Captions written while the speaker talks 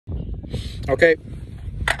Okay,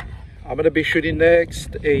 I'm gonna be shooting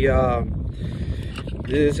next a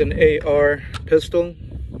this is an AR pistol.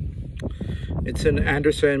 It's an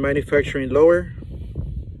Anderson Manufacturing lower.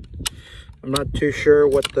 I'm not too sure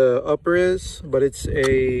what the upper is, but it's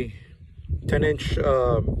a 10-inch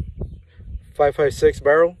 5.56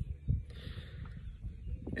 barrel,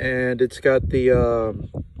 and it's got the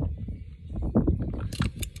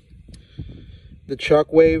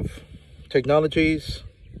Shockwave Technologies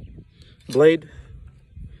blade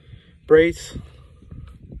brace,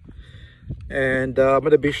 and I'm going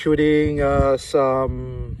to be shooting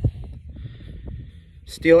some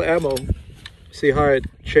steel ammo. See how it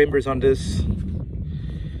chambers on this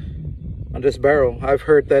barrel. I've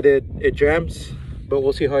heard that it jams, but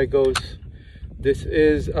we'll see how it goes. This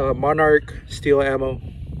is Monarch steel ammo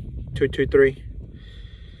 223,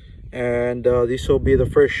 and these will be the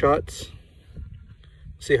first shots.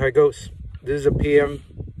 See how it goes. This is a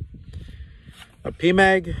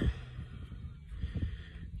PMag,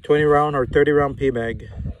 20 round or 30 round PMag.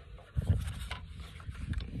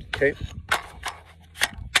 Okay.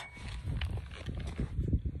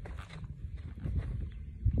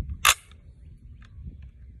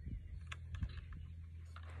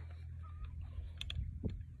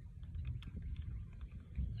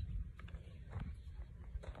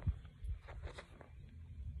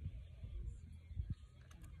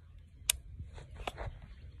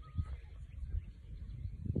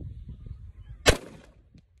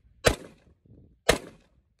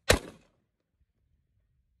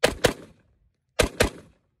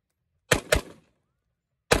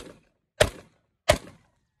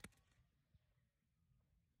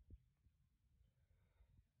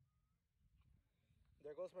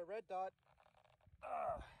 There goes my red dot.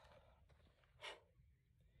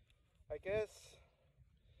 I guess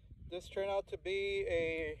this turned out to be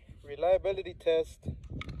a reliability test.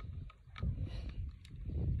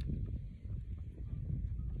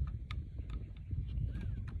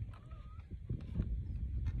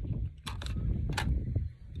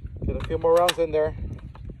 Get a few more rounds in there.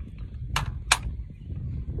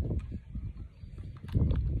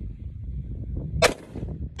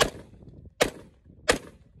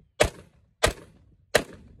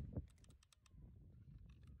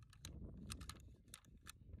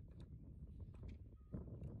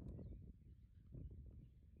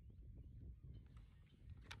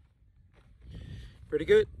 Pretty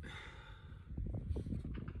good.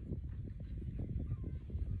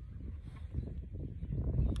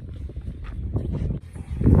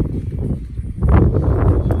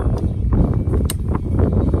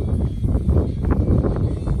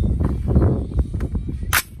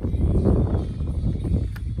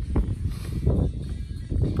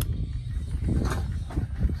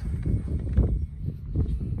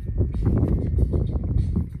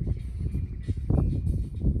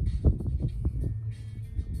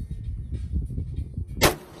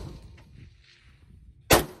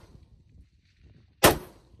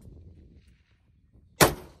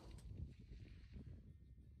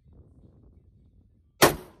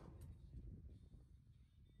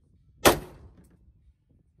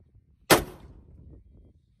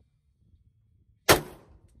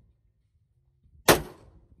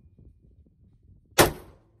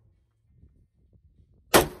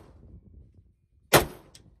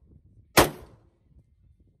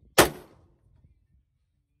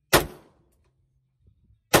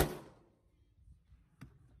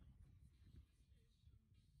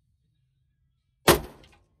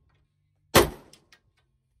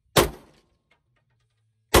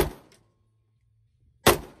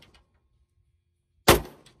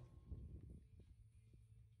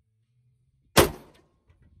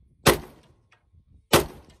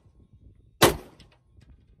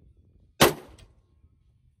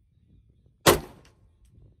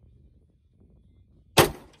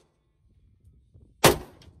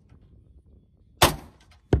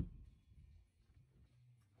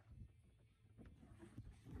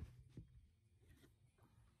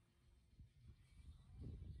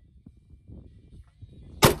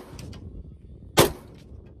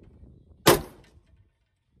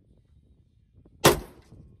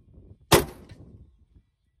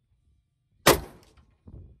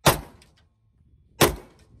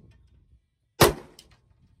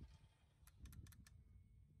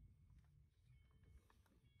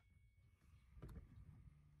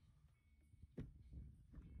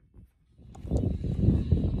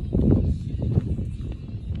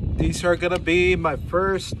 These are gonna be my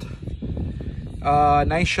first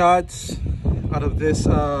 9 shots out of this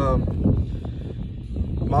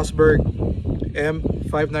Mossberg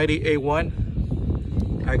M590A1.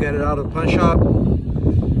 I got it out of the pawn shop,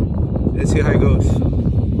 Let's see how it goes.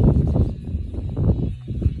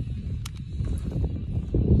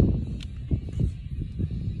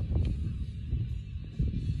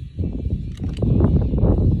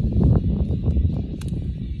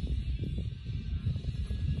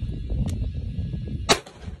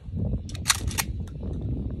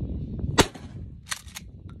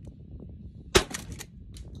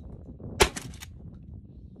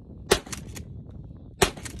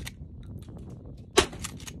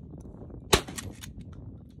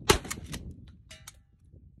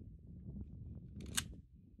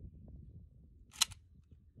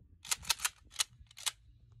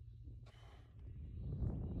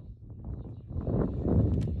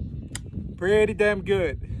 Pretty damn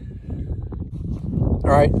good. All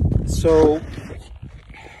right, so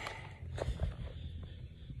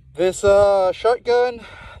this shotgun,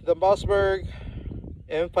 the Mossberg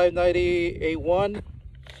M590A1,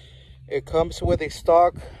 it comes with a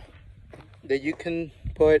stock that you can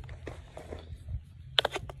put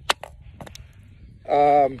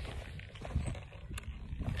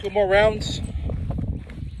two more rounds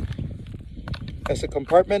as a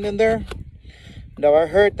compartment in there. Now I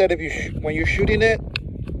heard that if you when you're shooting it,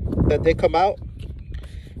 that they come out.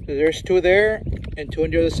 So there's two there and two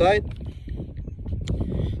on the other side.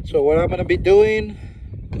 So what I'm gonna be doing,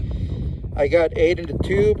 I got 8 in the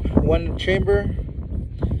tube, 1 in the chamber.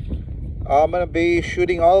 I'm gonna be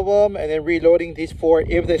shooting all of them and then reloading these 4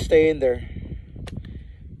 if they stay in there.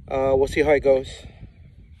 We'll see how it goes.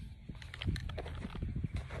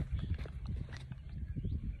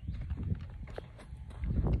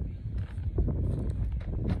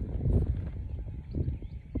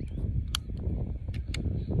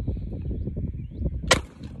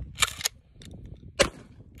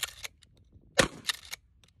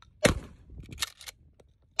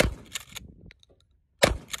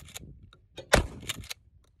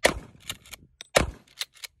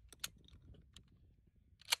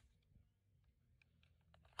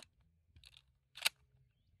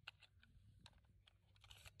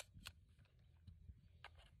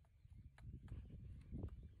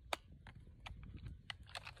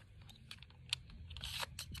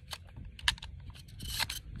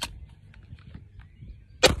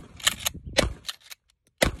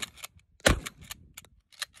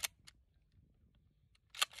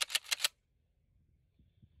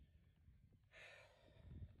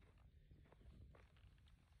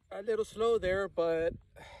 A little slow there, but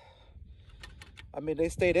I mean they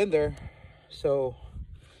stayed in there, so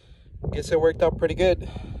I guess it worked out pretty good.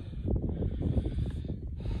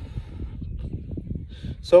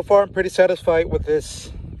 So far I'm pretty satisfied with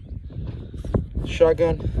this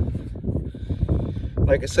shotgun.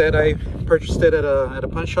 Like I said, I purchased it at a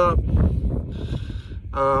pawn shop.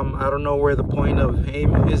 I don't know where the point of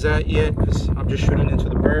aim is at yet because I'm just shooting into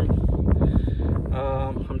the berm.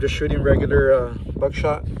 I'm just shooting regular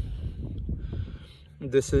buckshot.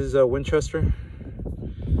 This is a Winchester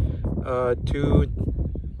 2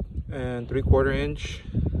 3/4 inch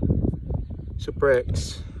Super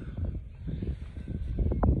X.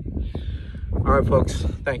 All right, folks,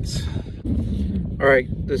 thanks. All right,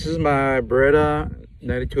 this is my Beretta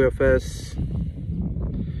 92fs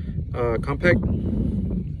compact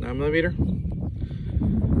 9mm.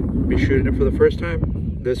 I'll be shooting it for the first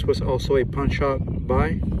time. This was also a pawn shop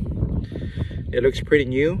buy. It looks pretty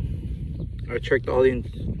new. I checked all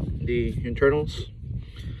the internals.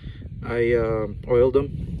 I oiled them,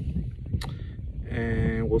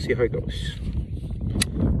 and we'll see how it goes.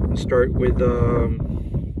 I'll start with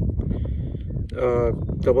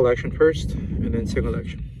double action first, and then single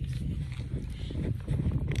action.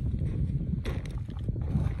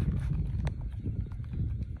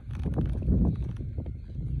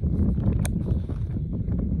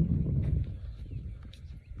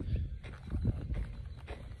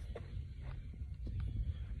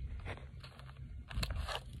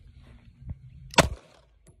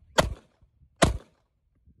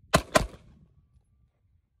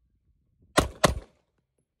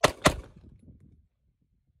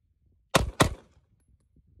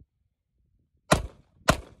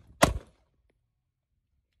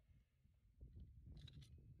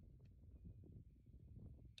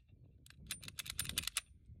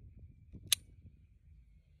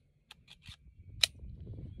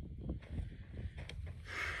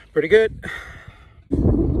 Pretty good.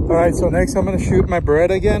 All right, so next I'm gonna shoot my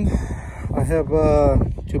Beretta again. I have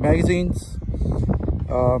 2 magazines.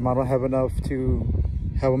 I don't have enough to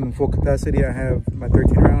have them in full capacity. I have my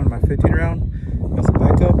 13 round, my 15 round as a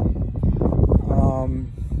backup.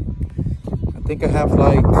 I think I have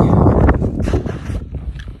like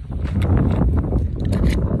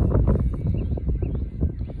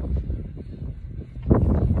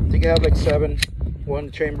think I have like 7,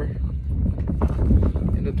 one chamber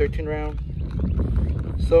in the 13 round.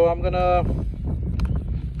 So I'm gonna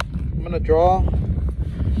draw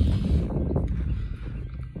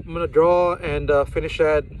and finish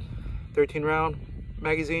that 13 round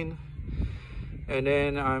magazine, and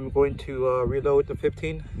then I'm going to reload the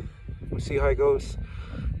 15. We'll see how it goes.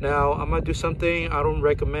 Now I'm gonna do something I don't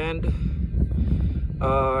recommend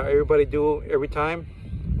everybody do every time,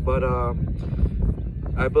 but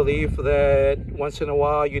I believe that once in a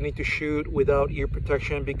while you need to shoot without ear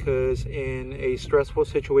protection, because in a stressful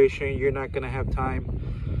situation you're not gonna have time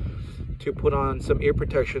to put on some ear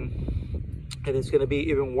protection, and it's gonna be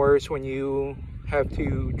even worse when you have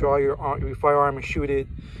to draw your firearm and shoot it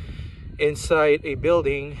inside a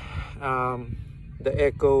building. The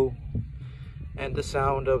echo and the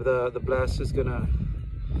sound of the blast is gonna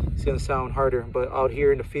sound harder, but out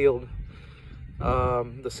here in the field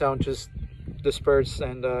the sound just disperses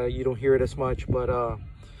and you don't hear it as much. But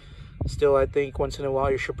still, I think once in a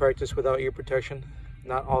while you should practice without ear protection.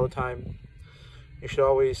 Not all the time. You should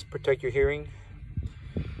always protect your hearing.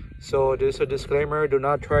 So this is a disclaimer, do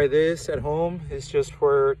not try this at home. It's just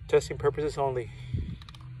for testing purposes only.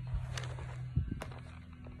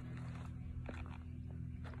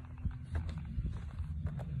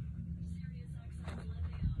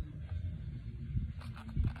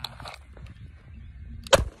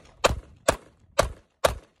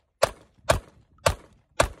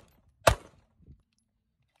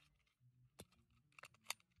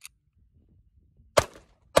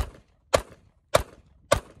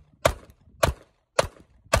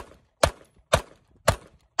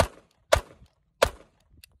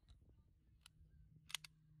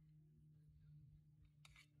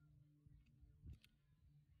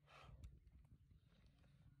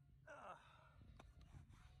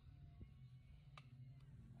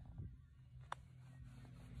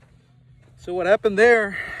 So what happened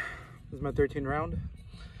there was my 13 round.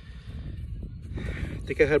 I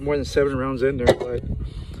think I had more than 7 rounds in there, but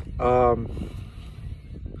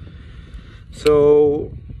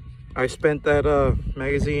so I spent that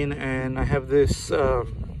magazine, and I have this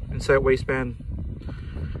inside waistband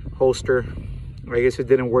holster. I guess it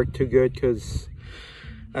didn't work too good, because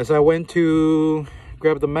as I went to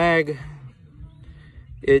grab the mag,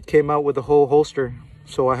 it came out with the whole holster,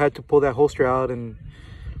 so I had to pull that holster out and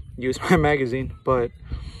use my magazine. But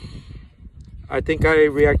I think I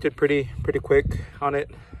reacted pretty quick on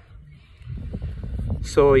it.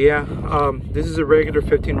 So yeah, this is a regular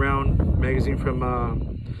 15 round magazine from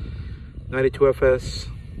 92fs.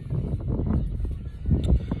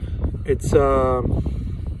 It's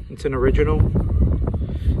an original.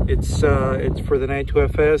 It's for the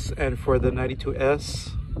 92fs and for the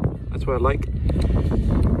 92s. That's what I like.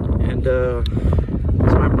 And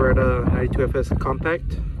it's my Beretta 92fs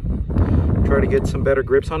compact. Try to get some better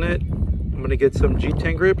grips on it. I'm gonna get some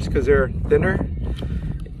G10 grips because they're thinner.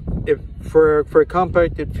 If for a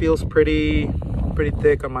compact, it feels pretty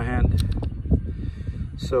thick on my hand.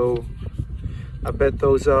 So I bet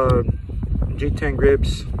those G10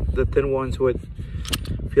 grips, the thin ones, would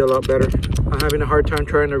feel a lot better. I'm having a hard time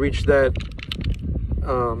trying to reach that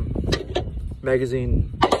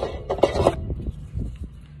magazine.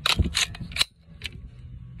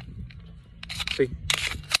 See?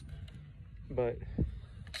 But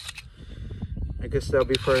I guess that'll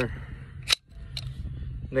be for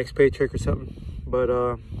next paycheck or something. But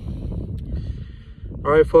all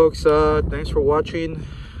right folks, thanks for watching.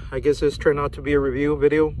 I guess this turned out to be a review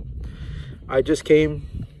video. I just came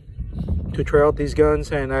to try out these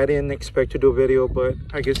guns and I didn't expect to do a video, but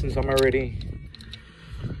I guess since I'm already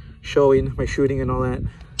showing my shooting and all that,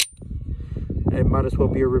 it might as well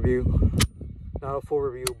be a review. Not a full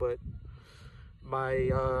review, but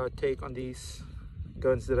my take on these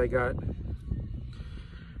guns that I got.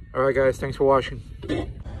 All right guys, thanks for watching.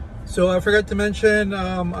 So I forgot to mention,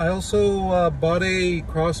 I also bought a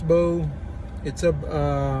crossbow. It's a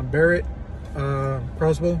Beretta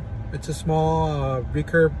crossbow. It's a small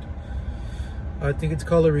recurved, I think it's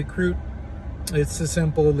called a Recruit. It's a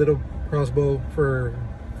simple little crossbow for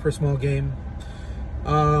small game.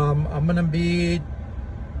 I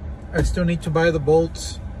still need to buy the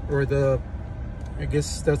bolts, or I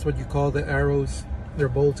guess that's what you call the arrows. They're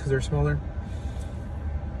bolts because they're smaller.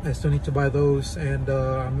 I still need to buy those, and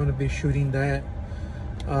I'm gonna be shooting that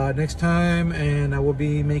next time, and I will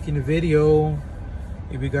be making a video.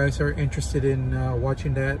 If you guys are interested in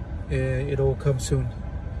watching that, it'll come soon.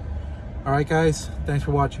 All right guys, thanks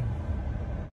for watching.